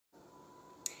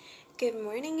Good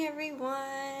morning,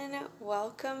 everyone.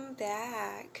 Welcome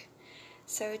back.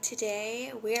 So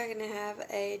today we are going to have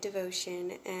a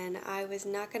devotion, and I was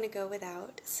not going to go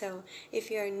without. So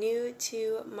if you are new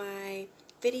to my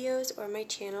videos or my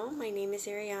channel, my name is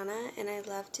Ariana, and I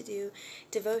love to do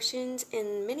devotions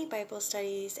and mini Bible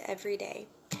studies every day.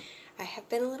 I have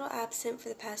been a little absent for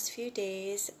the past few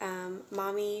days,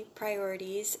 mommy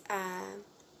priorities,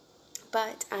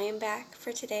 but I am back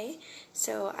for today,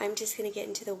 so I'm just going to get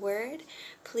into the Word.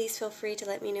 Please feel free to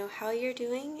let me know how you're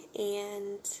doing,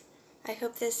 and I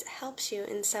hope this helps you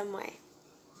in some way.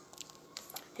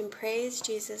 And praise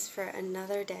Jesus for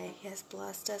another day. He has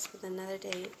blessed us with another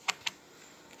day.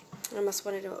 I almost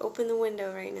wanted to open the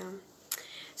window right now.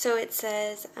 So it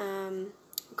says,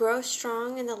 grow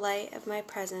strong in the light of my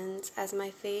presence as my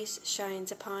face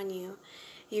shines upon you.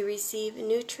 You receive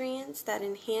nutrients that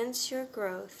enhance your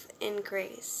growth in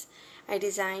grace. I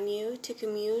design you to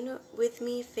commune with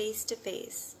me face to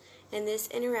face, and this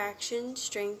interaction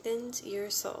strengthens your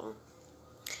soul.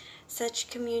 Such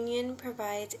communion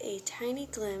provides a tiny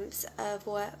glimpse of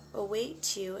what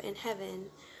awaits you in heaven,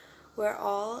 where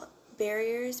all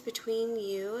barriers between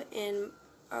you and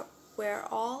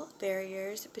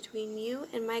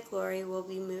my glory will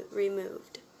be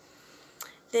removed.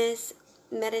 This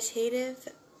meditative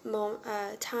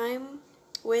time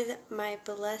with my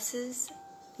blesses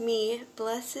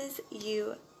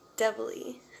you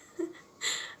doubly.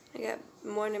 I got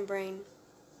morning brain.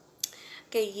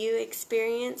 Okay, you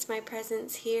experience my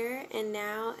presence here and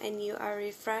now, and you are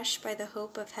refreshed by the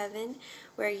hope of heaven,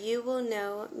 where you will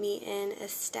know me in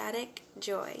ecstatic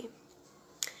joy.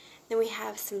 Then we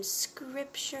have some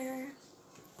scripture.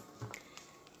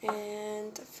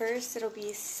 And first it'll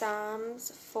be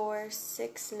Psalms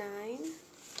 4:6-9.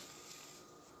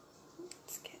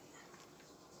 Let's get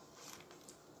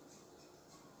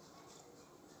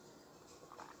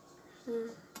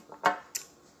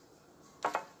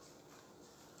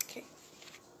Okay.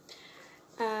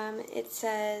 It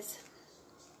says,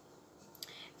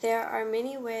 there are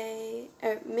many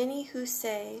who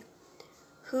say,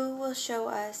 who will show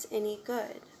us any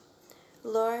good?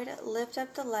 Lord, lift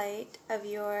up the light of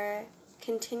your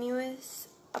countenance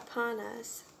upon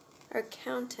us.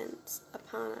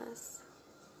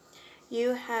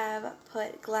 You have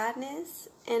put gladness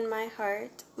in my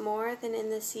heart more than in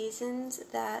the seasons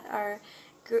that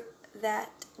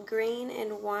grain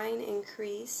and wine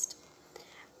increased.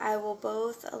 I will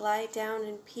both lie down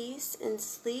in peace and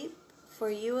sleep, for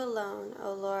you alone,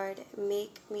 O Lord,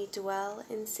 make me dwell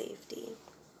in safety.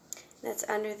 That's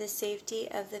under the safety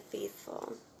of the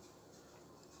faithful.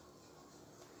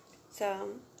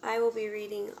 So I will be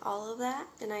reading all of that,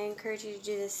 and I encourage you to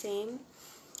do the same.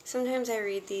 Sometimes I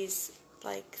read these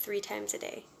like 3 times a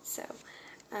day, so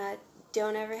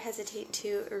don't ever hesitate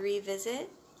to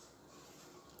revisit.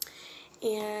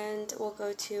 And we'll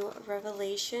go to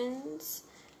Revelations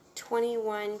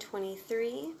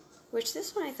 21:23, which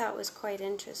this one I thought was quite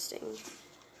interesting.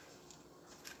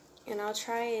 And I'll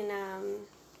try and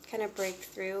kind of break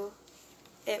through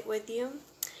it with you.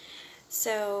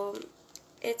 So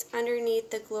it's underneath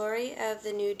the glory of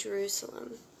the New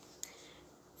Jerusalem.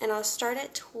 And I'll start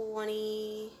at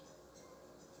 22.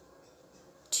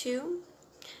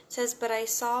 It says, but I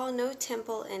saw no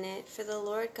temple in it, for the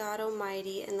Lord God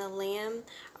Almighty and the Lamb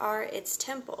are its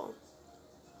temple.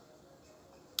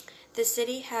 The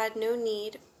city had no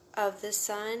need of the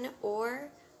sun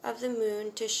or of the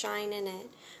moon to shine in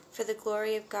it, for the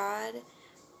glory of God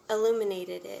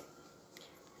illuminated it.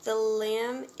 The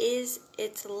Lamb is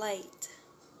its light,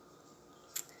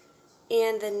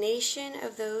 and the nation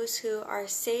of those who are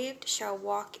saved shall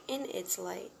walk in its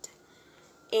light.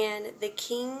 And the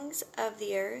kings of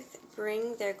the earth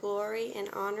bring their glory and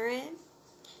honor it.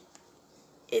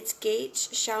 Its gates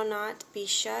shall not be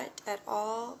shut at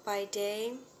all by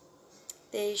day.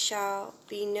 There shall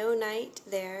be no night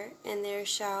there, and there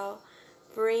shall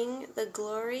bring the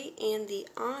glory and the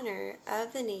honor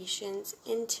of the nations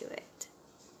into it.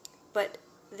 But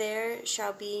there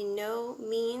shall be no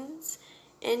means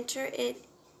enter it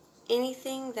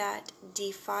anything that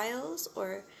defiles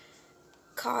or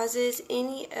causes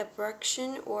any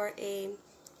aberration or a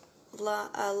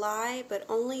lie, but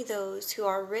only those who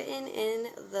are written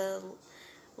in the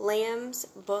Lamb's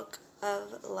book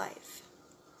of life.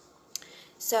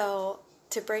 So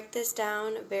to break this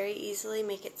down very easily,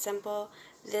 make it simple,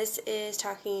 this is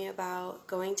talking about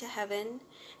going to heaven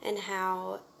and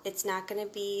how it's not going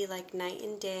to be like night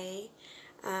and day.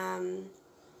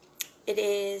 It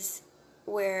is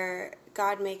where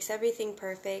God makes everything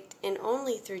perfect, and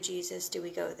only through Jesus do we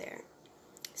go there.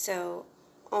 So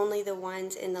only the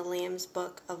ones in the Lamb's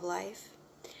book of life.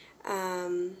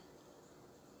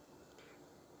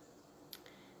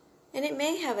 And it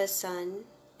may have a sun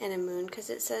and a moon, because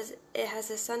it says it has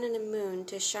a sun and a moon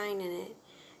to shine in it.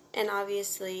 And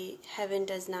obviously, heaven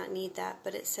does not need that,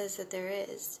 but it says that there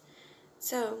is.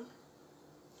 So,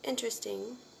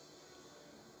 interesting.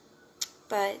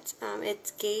 But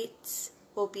its gates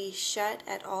will be shut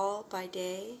at all by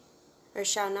day, or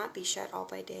shall not be shut all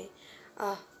by day.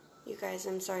 You guys,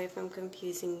 I'm sorry if I'm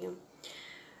confusing you.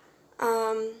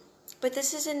 But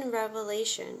this is in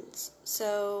Revelations.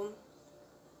 So,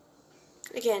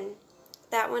 again,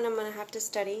 that one I'm going to have to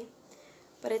study.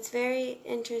 But it's very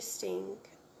interesting.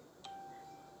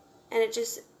 And it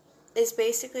just is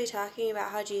basically talking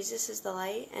about how Jesus is the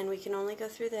light, and we can only go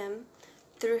through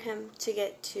him to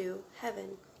get to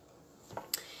heaven.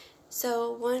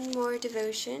 So one more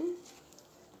devotion.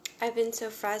 I've been so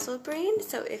frazzled brain,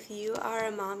 so if you are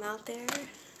a mom out there,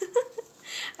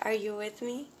 are you with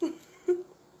me?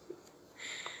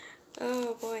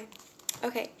 Oh boy.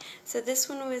 Okay, so this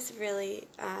one was really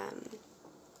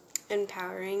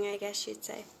empowering, I guess you'd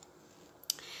say.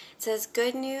 It says,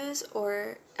 good news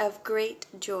or of great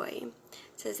joy. It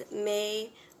says, may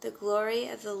the glory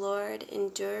of the Lord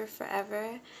endure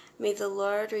forever. May the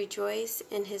Lord rejoice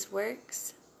in his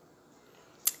works.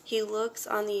 He looks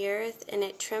on the earth and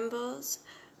it trembles,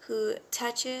 who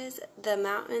touches the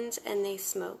mountains and they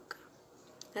smoke.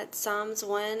 That's Psalms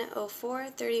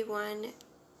 104:31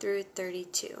 through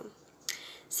 32. It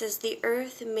says, the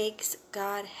earth makes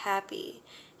God happy.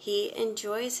 He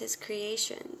enjoys his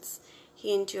creations.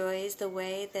 He enjoys the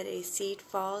way that a seed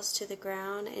falls to the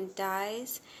ground and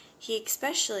dies. He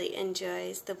especially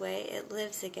enjoys the way it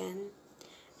lives again.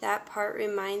 That part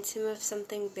reminds him of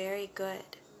something very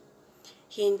good.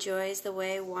 He enjoys the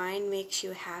way wine makes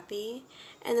you happy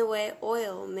and the way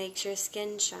oil makes your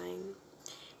skin shine.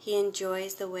 He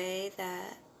enjoys the way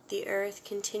that the earth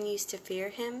continues to fear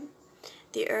him.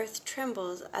 The earth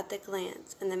trembles at the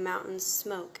glance and the mountains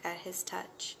smoke at his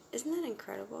touch. Isn't that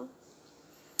incredible?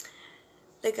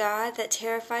 The God that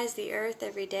terrifies the earth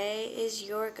every day is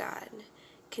your God.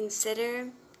 Consider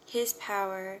his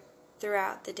power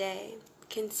throughout the day.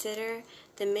 Consider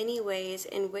the many ways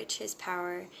in which his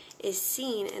power is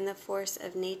seen in the force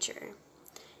of nature.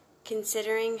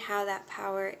 Considering how that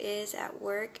power is at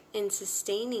work in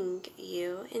sustaining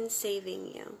you and saving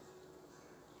you.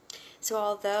 So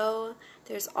although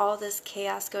there's all this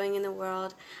chaos going in the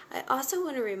world, I also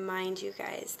want to remind you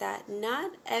guys that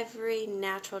not every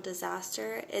natural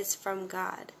disaster is from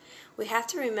God. We have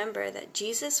to remember that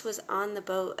Jesus was on the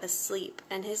boat asleep,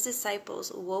 and his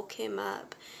disciples woke him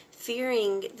up,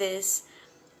 fearing this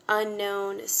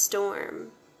unknown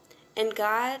storm. And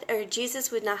Jesus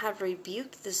would not have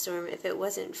rebuked the storm if it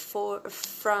wasn't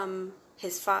from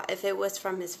his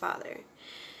Father.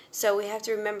 So we have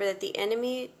to remember that the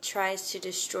enemy tries to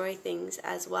destroy things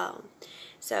as well.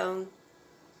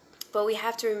 But we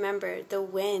have to remember the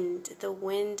wind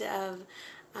of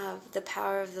the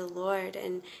power of the Lord,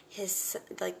 and his,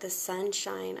 like the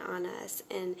sunshine on us,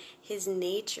 and his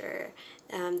nature,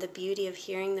 the beauty of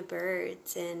hearing the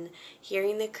birds and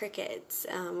hearing the crickets,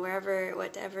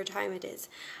 whatever time it is.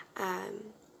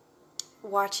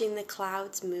 Watching the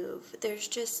clouds move. There's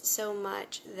just so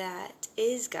much that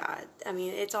is God. I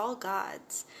mean, it's all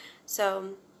God's. So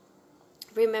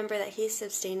remember that he's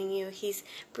sustaining you. He's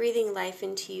breathing life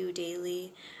into you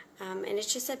daily. And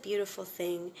it's just a beautiful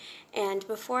thing. And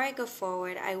before I go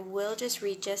forward, I will just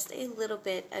read just a little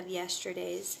bit of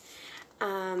yesterday's.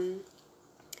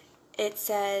 It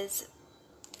says,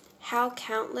 how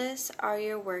countless are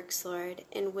your works, Lord.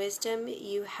 In wisdom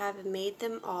you have made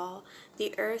them all.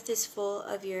 The earth is full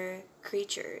of your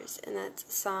creatures. And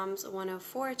that's Psalms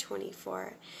 104:24.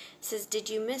 It says,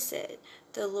 did you miss it?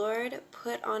 The Lord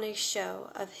put on a show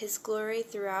of his glory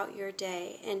throughout your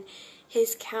day and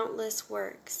his countless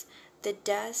works. The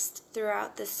dust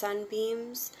throughout the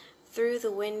sunbeams, through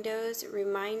the windows,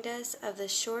 remind us of the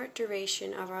short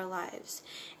duration of our lives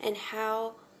and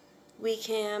how we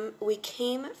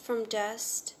came from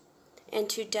dust, and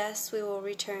to dust we will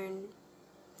return.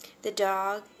 The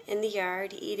dog in the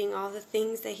yard, eating all the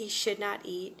things that he should not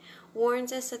eat,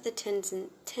 warns us of the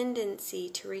tendency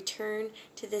to return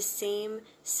to the same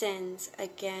sins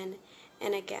again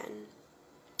and again.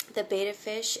 The betta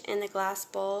fish in the glass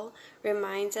bowl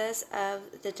reminds us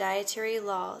of the dietary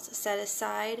laws set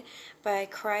aside by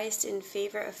Christ in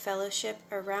favor of fellowship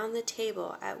around the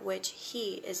table at which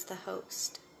he is the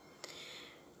host.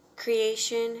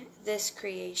 Creation, this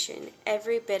creation,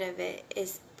 every bit of it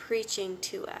is preaching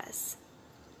to us.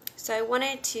 So I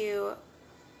wanted to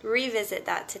revisit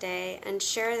that today and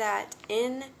share that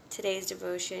in today's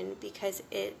devotion because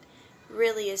it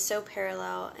really is so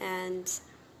parallel, and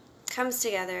comes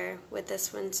together with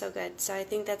this one so good. So I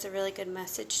think that's a really good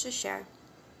message to share.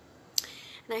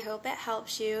 And I hope it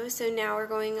helps you. So now we're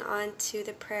going on to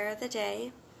the prayer of the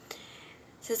day. It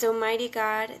says, Almighty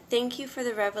God, thank you for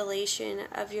the revelation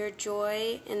of your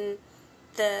joy in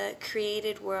the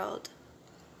created world.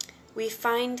 We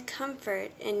find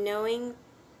comfort in knowing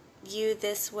you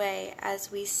this way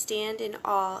as we stand in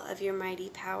awe of your mighty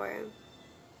power.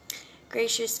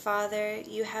 Gracious Father,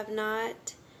 you have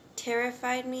not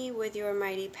terrified me with your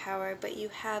mighty power, but you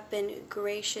have been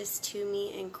gracious to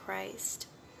me in Christ.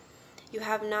 You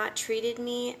have not treated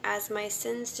me as my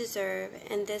sins deserve,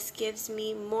 and this gives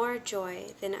me more joy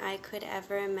than I could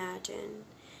ever imagine.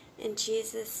 In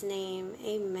Jesus' name,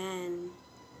 amen.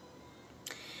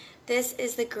 This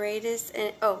is the greatest,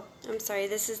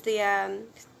 this is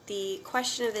the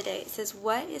question of the day. It says,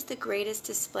 what is the greatest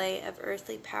display of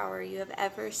earthly power you have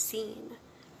ever seen?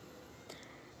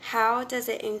 How does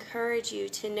it encourage you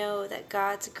to know that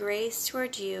God's grace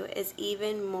toward you is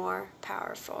even more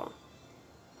powerful?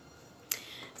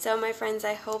 So, my friends,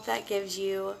 I hope that gives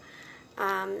you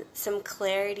some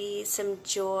clarity, some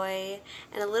joy,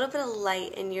 and a little bit of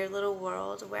light in your little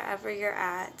world, wherever you're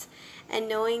at, and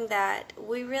knowing that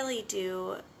we really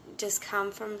do just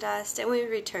come from dust and we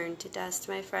return to dust,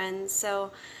 my friends.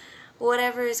 So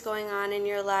whatever is going on in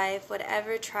your life,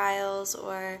 whatever trials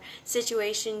or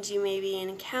situations you may be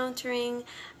encountering,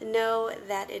 know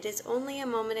that it is only a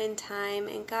moment in time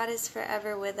and God is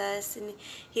forever with us, and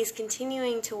He's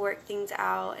continuing to work things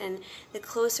out, and the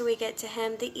closer we get to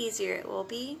Him, the easier it will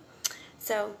be.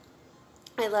 So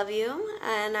I love you,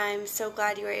 and I'm so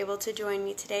glad you were able to join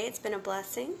me today. It's been a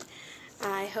blessing.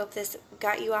 I hope this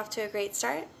got you off to a great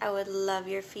start. I would love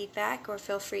your feedback, or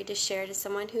feel free to share to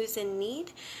someone who's in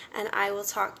need, and I will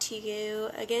talk to you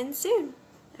again soon.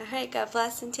 All right, God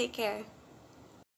bless and take care.